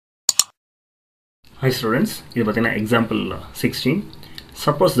Hi students, this is example 16.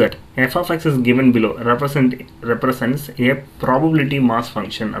 Suppose that f of x is given below represents a probability mass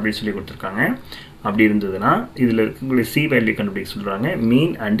function அப்படி சொல்லி கொடுத்திருக்காங்க. அப்படி இருந்ததுனா இதுல இருக்கக்கூடிய c வேல்யூ கண்டுபிடிக்க சொல்றாங்க,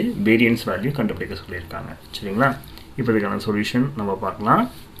 மீன் அண்ட் வேரியன்ஸ் வேல்யூ கண்டுபிடிக்க சொல்லிருக்காங்க. சரிங்களா? இப்போ இதுக்கான சொல்யூஷன் நம்ம பார்க்கலாம்.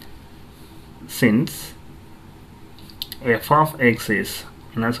 Since f of x is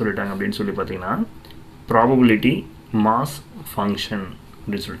என்ன சொல்லிட்டாங்க அப்படினு சொல்லி பாத்தீங்கன்னா probability mass function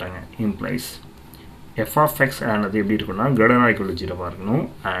அப்படி சொல்லிட்டாங்க, implies f of x ஆனது எப்படி இருக்கும்னா greater than or equal to 0 இருக்கணும்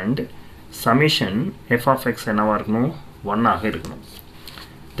and summation f of x என்னவா இருக்கணும் 1 ஆக இருக்கணும்.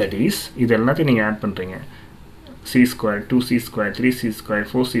 That is இது எல்லாத்தையும் நீங்க ஆட் பண்றீங்க, c square 2c square 3c square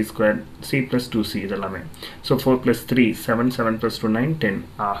 4c square c plus 2c இதெல்லாமே. So 4 plus 3 7 7 plus 2 9 10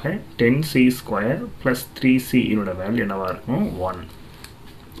 ஆக 10c square plus 3c இதோட வேல்யூ என்னவா இருக்கும் 1.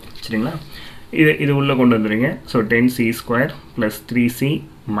 சரிங்களா? இது உள்ள கொண்டு வந்துறீங்க. So 10c square plus 3c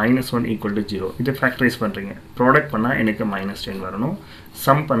minus 1 equal to 0. இது factorize பண்றீங்க. Product பண்ணா எனக்கு minus 10 வரணும்.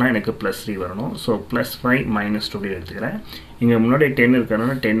 Sum பண்ணா எனக்கு plus 3 வரணும். So plus 5 minus 2 அப்படி எடுத்துக்கிறேன். இங்க முன்னாடி 10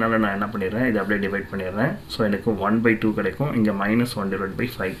 இருக்கறனால 10 ஆல நான் என்ன பண்ணிடுறேன், இத அப்படியே டிவைட் பண்ணிடுறேன். So எனக்கு 1/2 கிடைக்கும். இங்க minus 1 divided by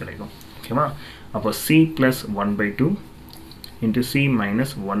 5 கிடைக்கும். ஓகேவா? அப்போ c plus 1/2 into c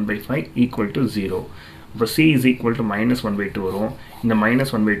minus 1/5 equal to 0. இப்போ c is equal to minus 1/2 வரும். இந்த minus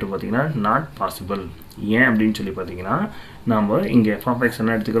 1/2 பார்த்தீங்கன்னா not possible. ஏன் அப்படின்னு சொல்லி பார்த்தீங்கன்னா நாம இங்க f of x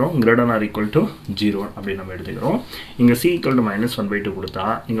என்ன எடுத்துக்கிறோம், greater than or equal to 0 அப்படி நம்ம எடுத்துக்கிறோம். இங்க c equal to minus 1/2 கொடுத்தா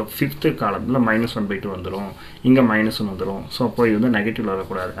இங்க 5th காலத்துல minus 1/2 வந்துரும், இங்க minus 1 வந்துரும். ஸோ அப்போ இது வந்து நெகட்டிவ்ல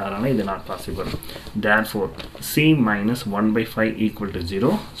வரக்கூடாது, அதனால இது not possible. Therefore c minus 1/5 equal to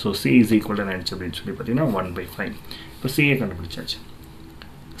 0. So c is equal to என்ன அப்படின்னு சொல்லி பார்த்தீங்கன்னா 1/5. இப்போ c கண்டுபிடிச்சாச்சு.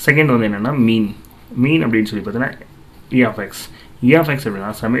 செகண்ட் வந்து என்னன்னா மீன் அப்படின்னு சொல்லி பார்த்தீங்கன்னா e of x. e of x அப்படின்னா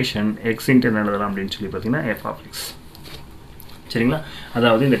summation x into என்னலாம் அப்படின்னு சொல்லி பார்த்தீங்கன்னா f of x. சரிங்களா?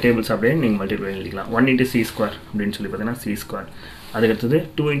 அதாவது இந்த டேபிள்ஸ் அப்படியே நீங்க மல்டிப்ளை எழுதிக்கலாம். 1 into c square அப்படின்னு சொல்லி பார்த்தீங்கன்னா c square. அதுக்கு அடுத்து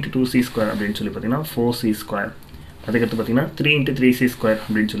 2 into 2c square அப்படின்னு சொல்லி பார்த்தீங்கன்னா 4c square. அதுக்கு அடுத்து பார்த்தீங்கன்னா 3 into 3c square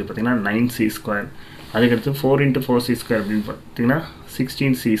அப்படின்னு சொல்லி பார்த்தீங்கன்னா 9c square. அதுக்கு அடுத்து 4 into 4c square அப்படின்னு பார்த்தீங்கன்னா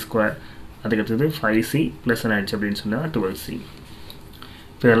 16c square. அதுக்கு அடுத்து 5c plus 9 அப்படின்னு சொன்னா 12c.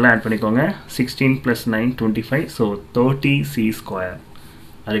 இப்போ இதெல்லாம் ஆட் பண்ணிக்கோங்க. 16 plus 9 25. So 30c square.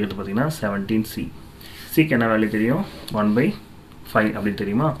 அதுக்கு அடுத்து பார்த்தீங்கன்னா 17c. c என்ன வேல்யூ தெரியும், 1/5 அப்படி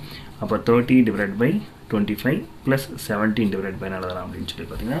தெரியுமா? அப்போ 30 divided by 25 plus 17 divided by என்னலாம் அப்படின்னு சொல்லி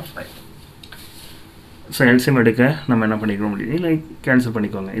பார்த்தீங்கன்னா 5. ஸோ எல்சிஎம் எடுக்க நம்ம என்ன பண்ணிக்கிறோம் முடியும், இல்லை கேன்சல்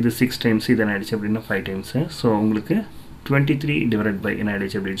பண்ணிக்கோங்க. இது 6 times இது என்ன ஆயிடுச்சு அப்படின்னா 5 times. ஸோ உங்களுக்கு 23 divided by என்ன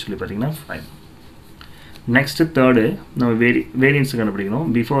ஆயிடுச்சு அப்படின்னு சொல்லி பார்த்தீங்கன்னா 5. நெக்ஸ்ட் தேர்டு நம்ம வேரியன்ஸ் கண்டுபிடிக்கணும்.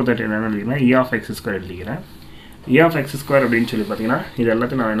 பிஃபோர் தட் என்ன எழுதிக்கிறேன், e of x square எழுதிக்கிறேன். e of x square அப்படின்னு சொல்லி பார்த்தீங்கன்னா இது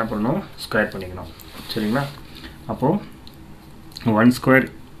எல்லாத்தையும் நான் என்ன பண்ணணும், ஸ்கொயர் பண்ணிக்கணும். சரிங்களா? அப்போது 1 square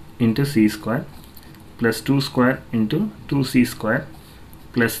into c square plus 2 square into 2c square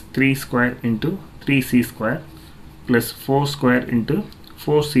plus 3 square into 3c square plus 4 square into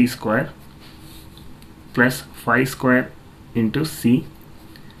 4c square plus 5 square into c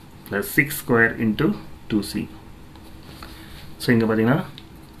plus 6 square into 2c. So இங்கே பார்த்தீங்கன்னா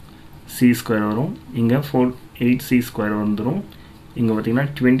c ஸ்கொயர் வரும், இங்கே 8c square வந்துடும், இங்கே பார்த்தீங்கன்னா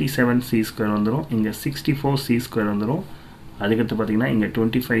 27c square வந்துடும், இங்கே 64c square வந்துடும். அதுக்கடுத்து பார்த்தீங்கன்னா இங்கே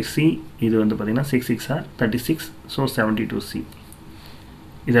 25c, இது வந்து பார்த்தீங்கன்னா 6 6 are 36. So 72c.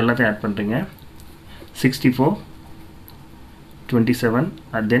 இது எல்லாத்தையும் ஆட் பண்ணுறீங்க. 64 27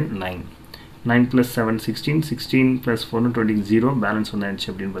 and then 9 plus 7 16 16 plus 4 20 0 balance வந்து ஆயிடுச்சு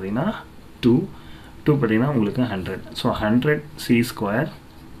அப்படின்னு பார்த்தீங்கன்னா 2 பார்த்தீங்கன்னா உங்களுக்கு 100. ஸோ 100c ஸ்கொயர்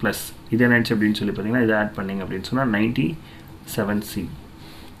ப்ளஸ் இது என்ன ஆயிடுச்சு அப்படின்னு சொல்லி பார்த்தீங்கன்னா இதை ஆட் பண்ணிங்க அப்படின்னு சொன்னால் 97c.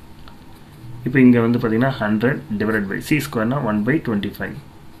 இப்போ இங்கே வந்து பார்த்தீங்கன்னா 100 டிவைட் பை c ஸ்கொயர்னா 1/25.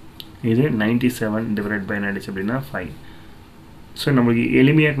 இது 97 டிவைட் பை என்ன ஆயிடுச்சு அப்படின்னா 5. ஸோ நம்மளுக்கு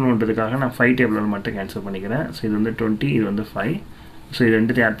எளிமையாக்கணுன்றதுக்காக நான் 5 டேபிளில் மட்டும் கேன்சல் பண்ணிக்கிறேன். ஸோ இது வந்து 20, இது வந்து 5. ஸோ இது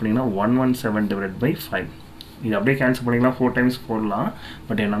ரெண்டுத்தையும் ஆட் பண்ணிங்கன்னா 117 டிவைட் பை 5. இது அப்படியே கேன்சல் பண்ணிக்கலாம், 4 times போடலாம்,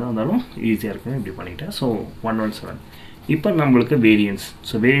 பட் என்ன தான் இருந்தாலும் ஈஸியாக இருக்கும் இப்படி பண்ணிட்டேன். ஸோ 117. இப்போ நம்மளுக்கு variance.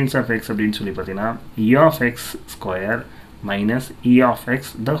 So variance of X அப்படின்னு சொல்லி பார்த்தீங்கன்னா e of x square minus e of x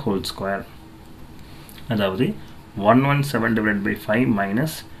the whole square. அதாவது 117 divide by 5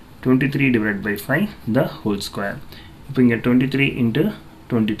 minus 23 divide by 5 the whole square. இப்போ இங்கே 23 into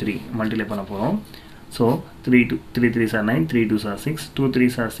 23 மல்டிப்ளை பண்ண போகிறோம். So 3 3s are 9, 3 2s are 6, 2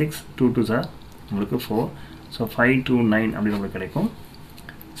 3s are 6, 2 2s are உங்களுக்கு 4. So 5 2 9 அப்படி நம்மளுக்கு கிடைக்கும்.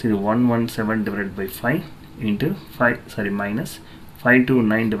 So இது 117 divide by 5 into 5 sorry minus 5 to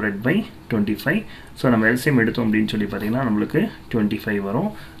 9 divided by 25. So நம்ம எல்சிஎம் எடுத்தோம் அப்படின்னு சொல்லி பார்த்தீங்கன்னா நம்மளுக்கு 25 வரும்.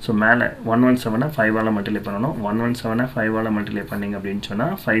 ஸோ மேலே 117 5ஆல் மல்டிப்ளை பண்ணணும். 117 5ஆல் மல்டிப்ளை பண்ணிங்க அப்படின்னு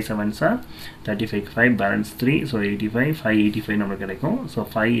சொன்னால் 5 7s 35 5 பேலன்ஸ் 3. ஸோ 85 585 நம்மளுக்கு கிடைக்கும். ஸோ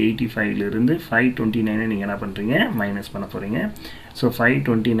 585லிருந்து 529 நீங்கள் என்ன பண்ணுறீங்க மைனஸ் பண்ண போகிறீங்க. ஸோ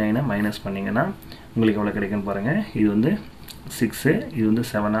 529 மைனஸ் பண்ணிங்கன்னா உங்களுக்கு எவ்வளோ கிடைக்குன்னு பாருங்கள். இது வந்து 6, இது வந்து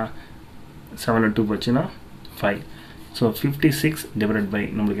 7 2 போச்சுன்னா 5. ஸோ 56 டிவைடட் பை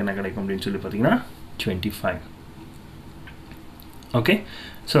நம்மளுக்கு என்ன கிடைக்கும் அப்படின்னு சொல்லி பார்த்தீங்கன்னா 25. ஓகே,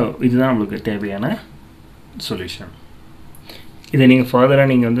 ஸோ இதுதான் நம்மளுக்கு தேவையான சொல்யூஷன். இதை நீங்கள் ஃபர்தராக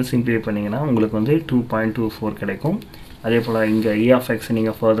நீங்கள் வந்து சிம்பிளிஃபை பண்ணிங்கன்னா உங்களுக்கு வந்து 2.24 கிடைக்கும். அதே போல் இங்கே e of x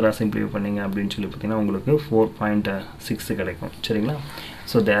நீங்கள் ஃபர்தராக சிம்பிளிஃபை பண்ணிங்க அப்படின்னு சொல்லி பார்த்தீங்கன்னா உங்களுக்கு 4.6 கிடைக்கும். சரிங்களா?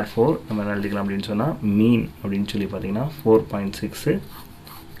 ஸோ தேர்ஃபோர் நம்ம என்ன எழுதிக்கலாம் அப்படின்னு சொன்னால் மீன் அப்படின்னு சொல்லி பார்த்தீங்கன்னா 4.6,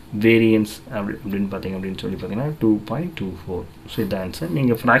 வேரியன்ஸ் அப்படின்னு பார்த்தீங்கன்னா 2.24. ஸோ இது ஆன்சர்.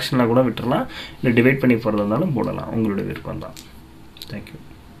 நீங்கள் ஃப்ராக்ஷனில் கூட விட்டுறலாம், இல்லை டிவைட் பண்ணி போகிறதா இருந்தாலும் போடலாம், உங்களுடைய விருப்பம் தான். தேங்க்யூ.